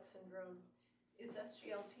metabolic syndrome, is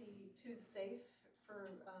SGLT2 safe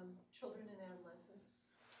for children and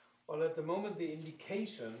adolescents? Well, at the moment, the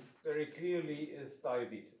indication very clearly is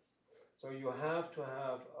diabetes. So you have to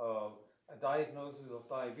have a diagnosis of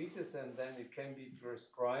diabetes, and then it can be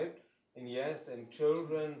prescribed. And yes, in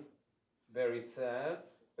children, very sad,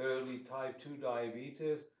 early type 2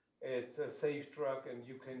 diabetes, it's a safe drug and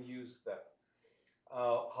you can use that.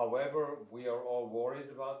 However, we are all worried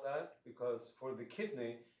about that because for the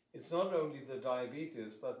kidney, it's not only the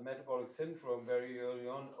diabetes, but metabolic syndrome very early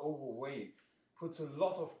on, overweight, puts a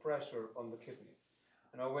lot of pressure on the kidney.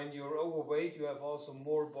 Now, when you're overweight, you have also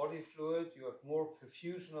more body fluid, you have more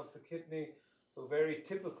perfusion of the kidney. So very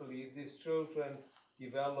typically, these children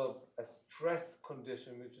develop a stress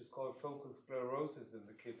condition, which is called focal sclerosis in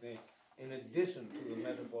the kidney, in addition to the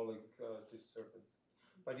metabolic disturbance.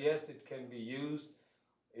 But yes, it can be used.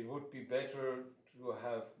 It would be better to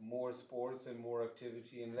have more sports and more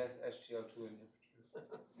activity and less SGLT2 inhibitors.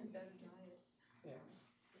 And better diet. Yeah.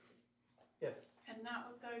 Yes. And not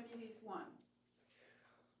with diabetes 1.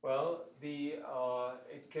 Well,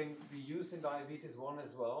 it can be used in diabetes 1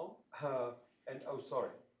 as well.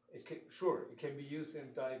 It can be used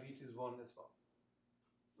in diabetes 1 as well.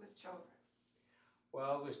 With children.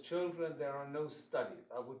 Well, with children, there are no studies.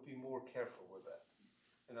 I would be more careful with that.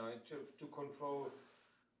 To control.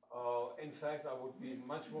 In fact, I would be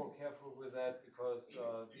much more careful with that because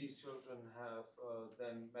these children have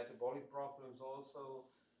then metabolic problems also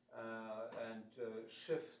and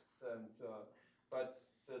shifts. But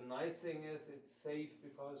the nice thing is it's safe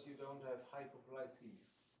because you don't have hypoglycemia.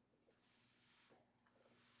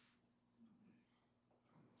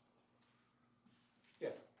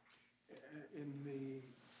 Yes. In the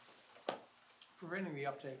preventing the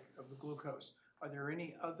uptake of the glucose, are there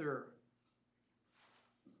any other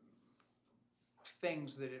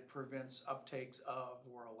things that it prevents uptakes of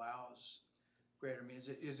or allows greater? I mean,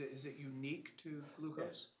 is it unique to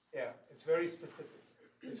glucose? Yeah, it's very specific.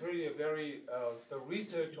 It's really a very, the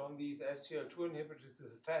research on these SGLT2 inhibitors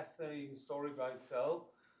is a fascinating story by itself.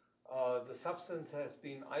 The substance has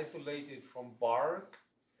been isolated from bark,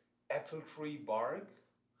 apple tree bark.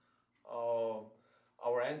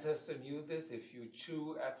 Our ancestor knew this. If you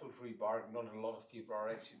chew apple tree bark, not a lot of people are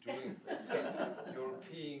actually doing this. You're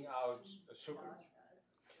peeing out sugar.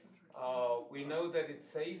 We know that it's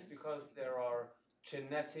safe because there are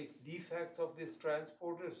genetic defects of this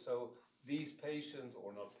transporter. So these patients,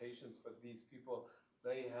 or not patients, but these people,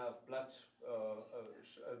 they have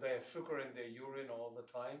they have sugar in their urine all the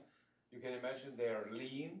time. You can imagine they are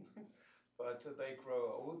lean, but they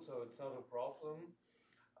grow old, so it's not a problem.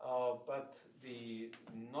 But the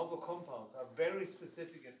novel compounds are very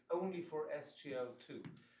specific and only for SGL2.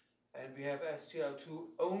 And we have SGL2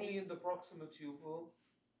 only in the proximal tubule,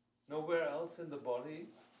 nowhere else in the body,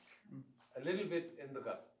 a little bit in the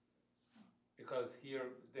gut. Because we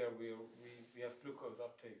have glucose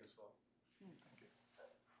uptake as well. Thank you.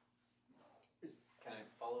 Can I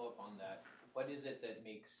follow up on that? What is it that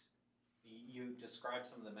makes, you described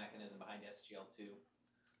some of the mechanism behind SGL2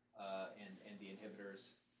 and the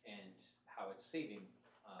inhibitors and how it's saving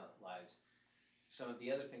lives. Some of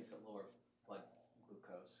the other things that lower blood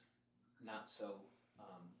glucose, not so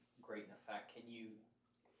great in effect.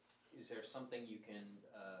 Is there something you can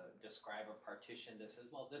describe or partition that says,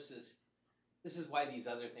 well, this is why these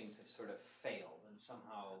other things have sort of failed, and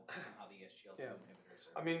somehow the SGLT2 inhibitors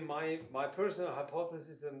are... I mean, my personal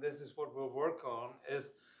hypothesis, and this is what we'll work on,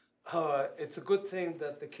 is it's a good thing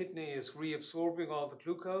that the kidney is reabsorbing all the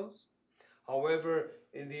glucose. However,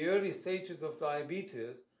 in the early stages of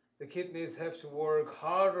diabetes, the kidneys have to work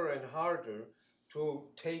harder and harder to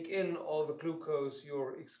take in all the glucose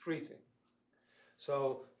you're excreting.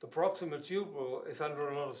 So the proximal tubule is under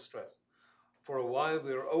a lot of stress. For a while,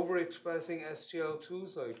 we are overexpressing SGL2,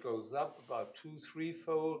 so it goes up about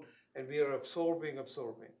 2-3-fold, and we are absorbing.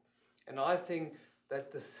 And I think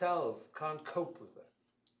that the cells can't cope with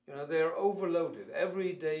that. They're overloaded.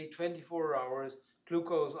 Every day, 24 hours,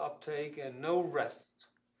 glucose uptake and no rest.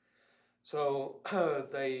 So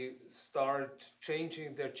they start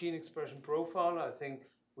changing their gene expression profile. I think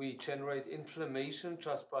we generate inflammation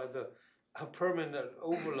just by the permanent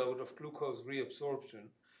overload of glucose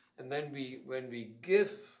reabsorption. And then when we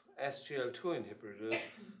give SGL2 inhibitors,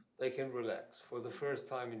 they can relax for the first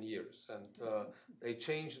time in years. And they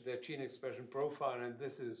change their gene expression profile, and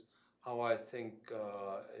this is how I think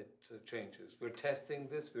it changes. We're testing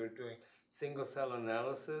this. We're doing single-cell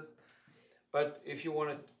analysis. But if you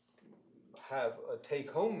want to have a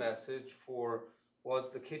take-home message for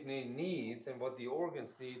what the kidney needs and what the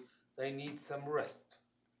organs need, they need some rest.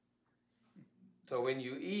 So when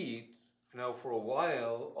you eat, for a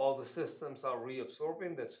while, all the systems are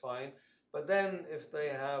reabsorbing, that's fine. But then if they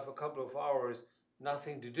have a couple of hours,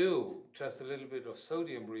 nothing to do, just a little bit of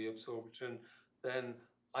sodium reabsorption, then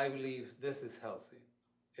I believe this is healthy.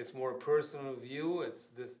 It's more a personal view, it's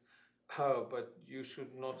this, but you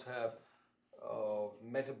should not have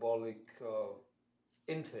metabolic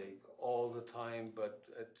intake all the time, but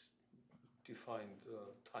at defined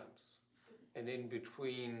times. and in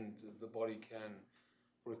between the body can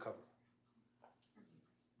recover.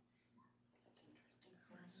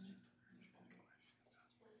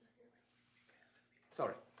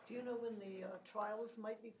 Sorry. Do you know when the trials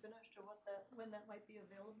might be finished, or when that might be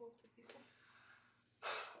available to people?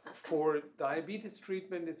 For diabetes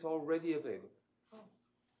treatment, it's already available. Oh.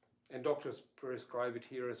 And doctors prescribe it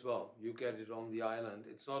here as well. You get it on the island.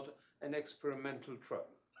 It's not an experimental drug.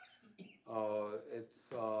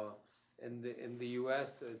 It's in the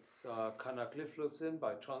US, it's canagliflozin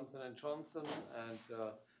by Johnson & Johnson, and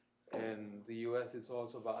in the US, it's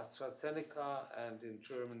also by AstraZeneca, and in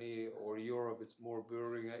Germany or Europe, it's more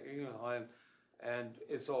Boehringer Ingelheim, and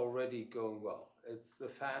it's already going well. It's the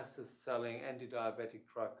fastest selling anti-diabetic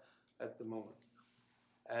drug at the moment.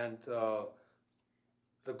 And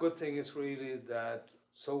the good thing is really that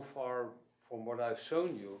so far, from what I've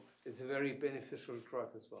shown you, it's a very beneficial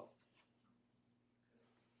drug as well.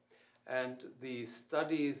 And the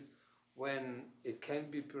studies, when it can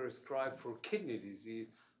be prescribed for kidney disease,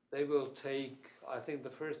 they will take, I think the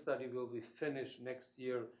first study will be finished next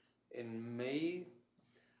year in May,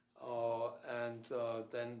 and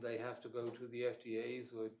then they have to go to the FDA,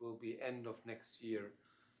 so it will be end of next year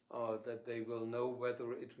that they will know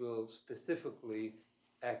whether it will specifically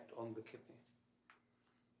act on the kidney.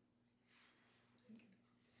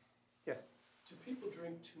 Yes? Do people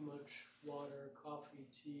drink too much water, coffee,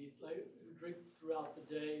 tea, like drink throughout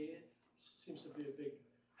the day? It seems to be a big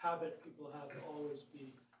habit people have to always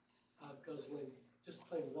be guzzling just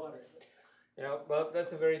plain water. Yeah, well,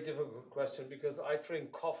 that's a very difficult question because I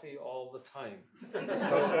drink coffee all the time.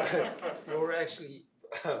 So you're actually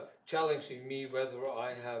challenging me whether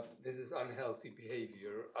I have, this is unhealthy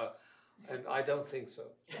behavior, and I don't think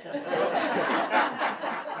so.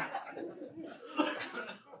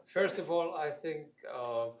 First of all, I think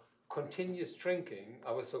continuous drinking,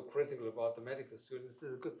 I was so critical about the medical students,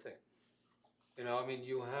 is a good thing. You know, I mean,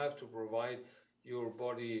 you have to provide your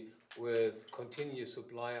body with continuous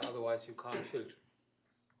supply, otherwise you can't filter.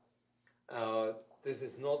 This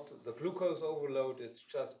is not the glucose overload, it's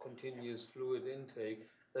just continuous fluid intake.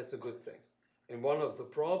 That's a good thing. And one of the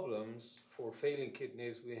problems for failing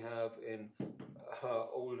kidneys we have in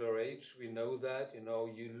older age, we know that, you know,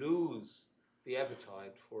 you lose the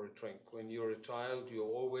appetite for a drink. When you're a child, you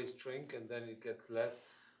always drink and then it gets less.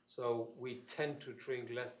 So we tend to drink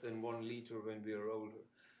less than 1 liter when we are older.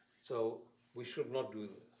 So we should not do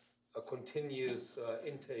this. A continuous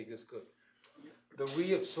intake is good. The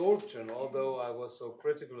reabsorption, although I was so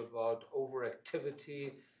critical about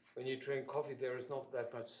overactivity, when you drink coffee, there is not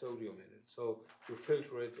that much sodium in it. So you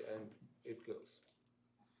filter it and it goes.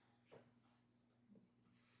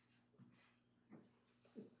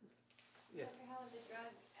 Yes? Dr. Haller, the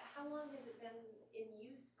drug, how long has it been in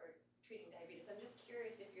use for treating diabetes? I'm just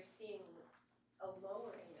curious if you're seeing a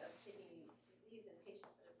lowering of kidney disease in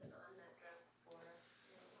patients that have been on that drug for a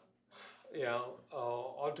long time. Yeah,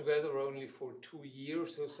 altogether only for 2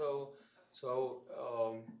 years or so. So,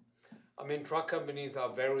 I mean, drug companies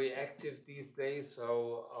are very active these days.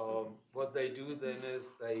 So what they do then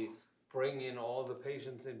is they bring in all the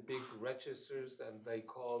patients in big registers and they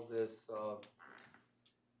call this,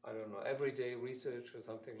 I don't know, everyday research or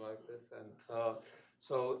something like this. And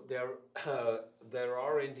so there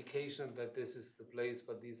are indications that this is the place,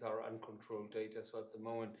 but these are uncontrolled data. So at the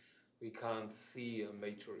moment, we can't see a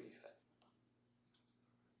major effect.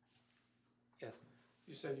 Yes?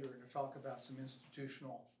 You said you were going to talk about some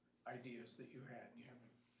institutional ideas that you had, and you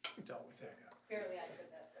haven't dealt with that yet. Barely I could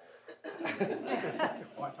that.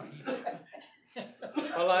 Oh, I thought you did.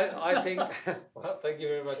 Well, I think, well, thank you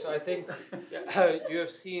very much. I think you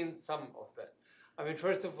have seen some of that. I mean,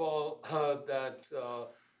 first of all, that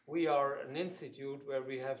we are an institute where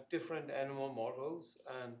we have different animal models,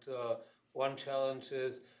 and one challenge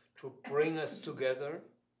is to bring us together.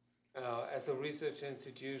 As a research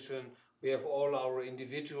institution, we have all our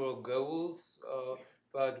individual goals,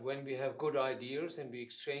 but when we have good ideas and we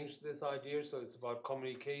exchange these ideas, so it's about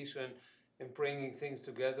communication and bringing things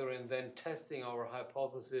together and then testing our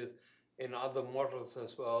hypothesis in other models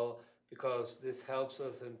as well, because this helps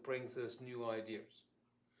us and brings us new ideas.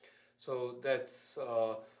 So that's,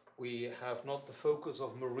 we have not the focus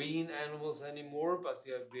of marine animals anymore, but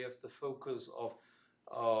we have the focus of,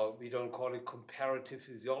 we don't call it comparative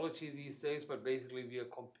physiology these days, but basically we are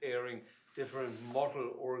comparing different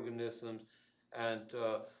model organisms, and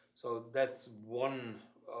so that's one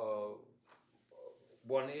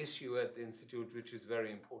issue at the Institute which is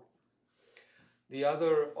very important. The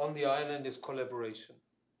other on the island is collaboration.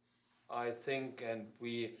 I think, and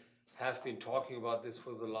we have been talking about this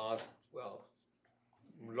for the last, well,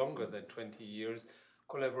 longer than 20 years,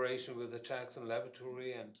 collaboration with the Jackson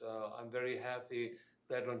Laboratory, and I'm very happy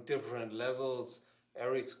that on different levels,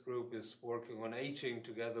 Eric's group is working on aging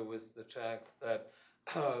together with the Jacks, that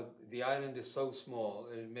the island is so small,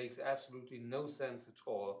 and it makes absolutely no sense at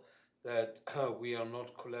all that we are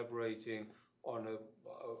not collaborating on a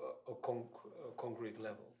concrete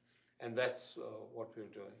level. And that's what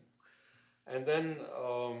we're doing. And then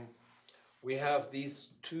we have these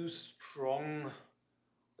two strongholds.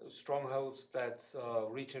 That's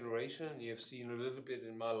regeneration. You've seen a little bit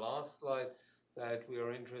in my last slide that we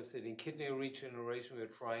are interested in kidney regeneration. We're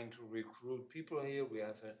trying to recruit people here. We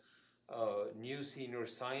have a new senior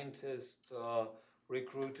scientist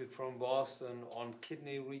recruited from Boston on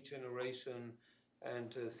kidney regeneration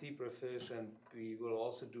and zebrafish, and we will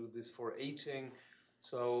also do this for aging.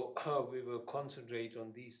 So we will concentrate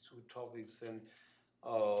on these two topics, and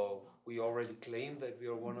we already claim that we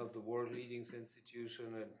are one of the world leading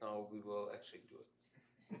institutions, and now we will actually do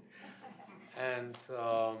it. And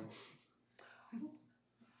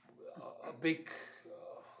a big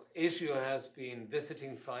issue has been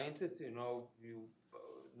visiting scientists. You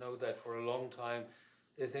know that for a long time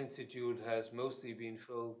this institute has mostly been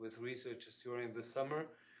filled with researchers during the summer.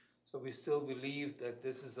 So we still believe that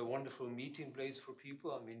this is a wonderful meeting place for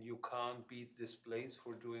people. I mean, you can't beat this place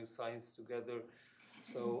for doing science together.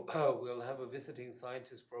 So we'll have a visiting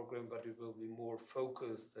scientist program, but it will be more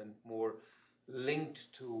focused and more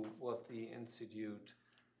linked to what the institute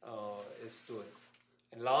is doing.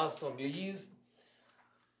 And last not least,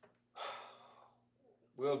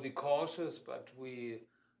 we'll be cautious, but we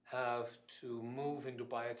have to move into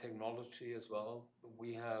biotechnology as well.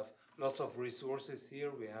 We have lots of resources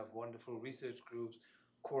here. We have wonderful research groups,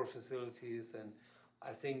 core facilities, and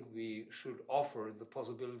I think we should offer the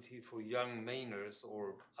possibility for young Mainers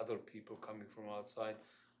or other people coming from outside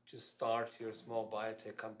to start here small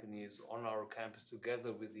biotech companies on our campus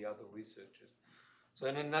together with the other researchers. So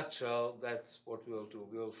in a nutshell, that's what we'll do.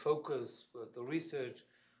 We'll focus with the research.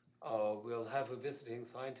 We'll have a visiting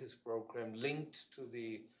scientist program linked to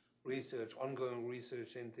the research, ongoing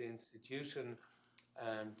research in the institution,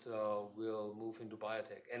 and we'll move into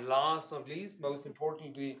biotech. And last not least, most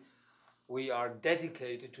importantly, we are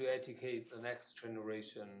dedicated to educate the next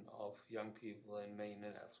generation of young people in Maine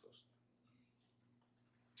and elsewhere.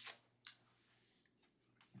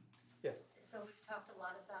 Yes? So we've talked a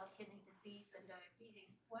lot about kidney disease and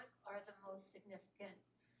diabetes. What are the most significant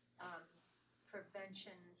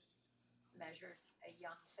prevention measures a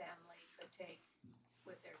young family could take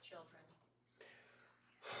with their children?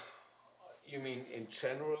 You mean in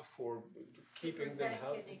general for keeping them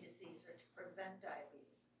healthy? To prevent kidney disease or to prevent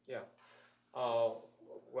diabetes? Yeah.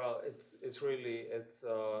 Well, it's really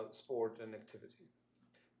sport and activity,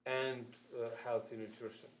 and healthy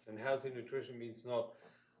nutrition. And healthy nutrition means not,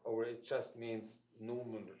 or it just means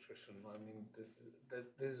normal nutrition. I mean,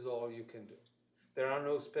 this is all you can do. There are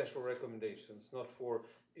no special recommendations. Not for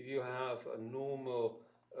if you have a normal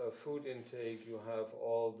food intake, you have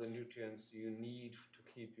all the nutrients you need to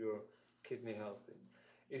keep your kidney healthy.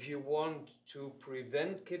 If you want to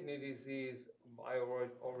prevent kidney disease, I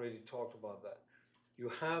already talked about that. You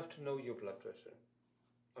have to know your blood pressure.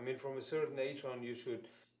 I mean, from a certain age on, you should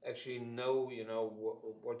actually know,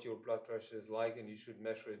 what your blood pressure is like, and you should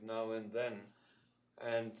measure it now and then.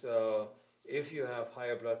 And if you have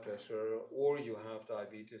higher blood pressure, or you have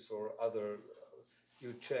diabetes or other,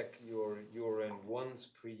 you check your urine once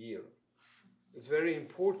per year. It's very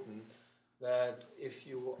important that if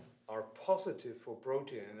you are positive for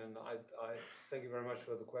protein, and I thank you very much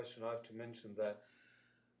for the question. I have to mention that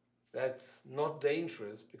that's not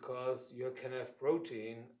dangerous, because you can have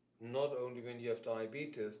protein not only when you have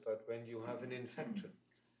diabetes, but when you have an infection.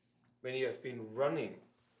 When you have been running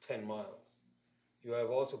 10 miles, you have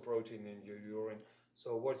also protein in your urine.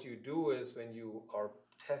 So what you do is, when you are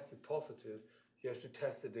tested positive, you have to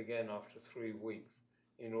test it again after 3 weeks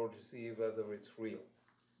in order to see whether it's real.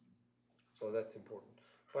 So that's important.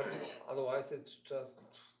 But otherwise, it's just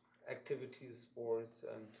activities, sports,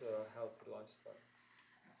 and healthy lifestyle.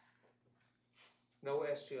 No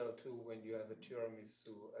SGL2 when you have a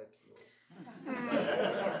tiramisu at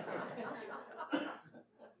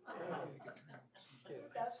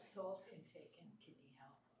About salt intake and kidney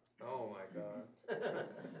health. Oh my God.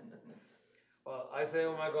 Well, I say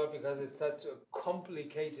oh my God because it's such a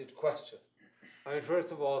complicated question. I mean,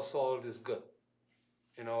 first of all, salt is good.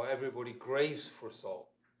 Everybody craves for salt.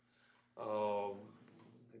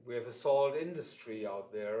 We have a salt industry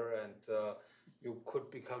out there, and you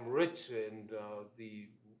could become rich in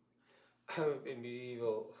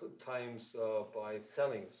medieval times by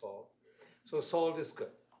selling salt. So salt is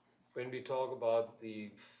good. when we talk about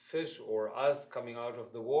the fish or us coming out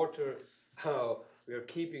of the water, we are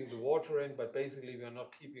keeping the water in, but basically we are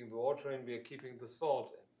not keeping the water in, we are keeping the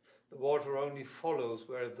salt in. The water only follows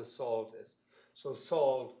where the salt is. So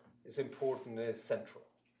salt is important and is central.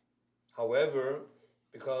 However,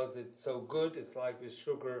 because it's so good, it's like with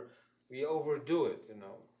sugar, we overdo it, you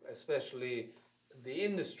know, especially the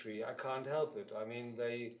industry. I can't help it. I mean,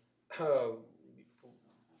 they,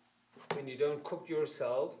 when you don't cook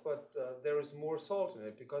yourself, but there is more salt in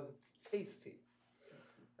it because it's tasty.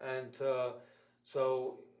 And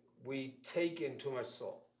so we take in too much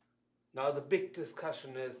salt. Now the big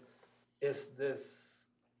discussion is this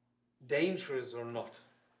dangerous or not?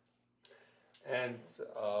 And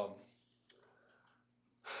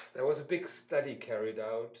there was a big study carried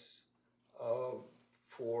out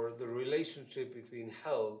for the relationship between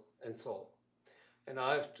health and salt. And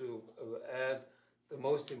I have to add, the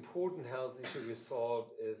most important health issue with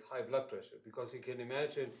salt is high blood pressure, because you can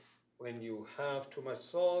imagine when you have too much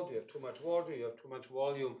salt, you have too much water, you have too much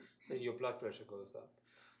volume, then your blood pressure goes up.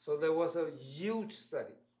 So there was a huge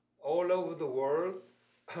study all over the world.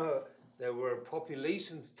 There were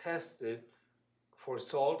populations tested for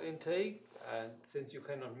salt intake, and since you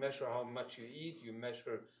cannot measure how much you eat, you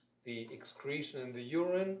measure the excretion in the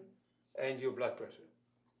urine and your blood pressure.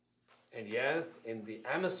 And yes, in the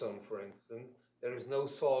Amazon, for instance, there is no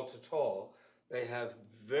salt at all. They have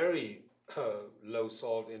very low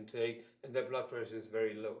salt intake, and their blood pressure is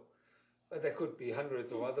very low. But there could be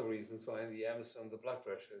hundreds of other reasons why in the Amazon the blood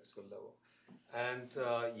pressure is so low. And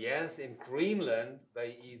yes, in Greenland,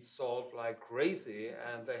 they eat salt like crazy,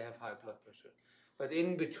 and they have high blood pressure. But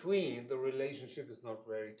in between, the relationship is not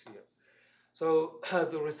very clear. So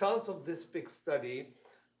the results of this big study,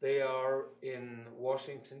 they are in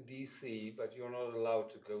Washington, D.C., but you're not allowed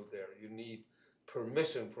to go there. You need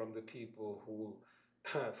permission from the people who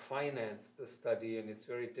finance the study, and it's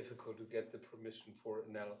very difficult to get the permission for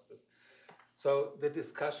analysis. So the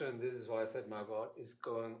discussion, and this is why I said, my God, is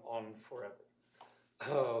going on forever.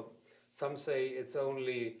 Some say it's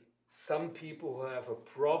only some people who have a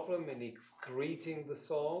problem in excreting the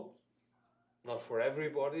salt, not for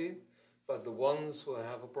everybody, but the ones who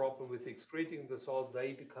have a problem with excreting the salt,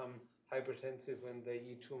 they become hypertensive when they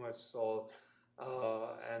eat too much salt.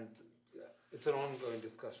 And it's an ongoing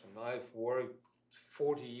discussion. I've worked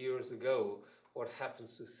 40 years ago what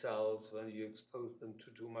happens to cells when you expose them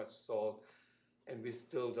to too much salt, and we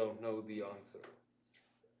still don't know the answer.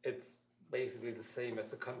 It's basically the same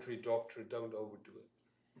as a country doctor, don't overdo it.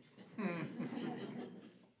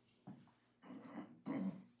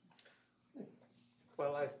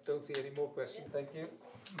 Well, I don't see any more questions. Thank you.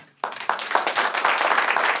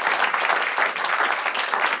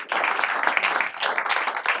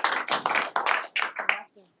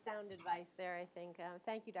 Lots of sound advice there, I think.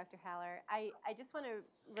 Thank you, Dr. Haller. I just want to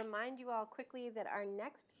remind you all quickly that our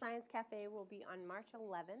next Science Cafe will be on March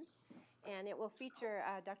 11th, and it will feature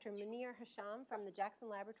Dr. Munir Hasham from the Jackson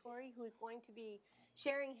Laboratory, who is going to be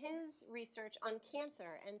sharing his research on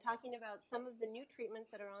cancer and talking about some of the new treatments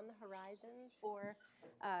that are on the horizon for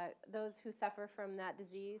those who suffer from that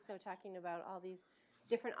disease. So talking about all these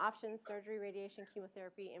different options, surgery, radiation,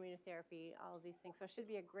 chemotherapy, immunotherapy, all of these things. So it should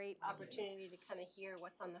be a great opportunity to kind of hear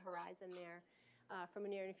what's on the horizon there from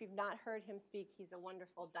Munir. And if you've not heard him speak, he's a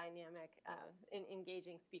wonderful, dynamic,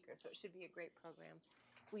 engaging speaker. So it should be a great program.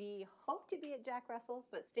 We hope to be at Jack Russell's,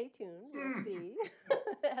 but stay tuned. We'll see.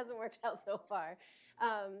 It hasn't worked out so far.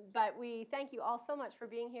 But we thank you all so much for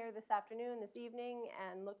being here this afternoon, this evening,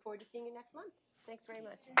 and look forward to seeing you next month. Thanks very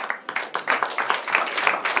much.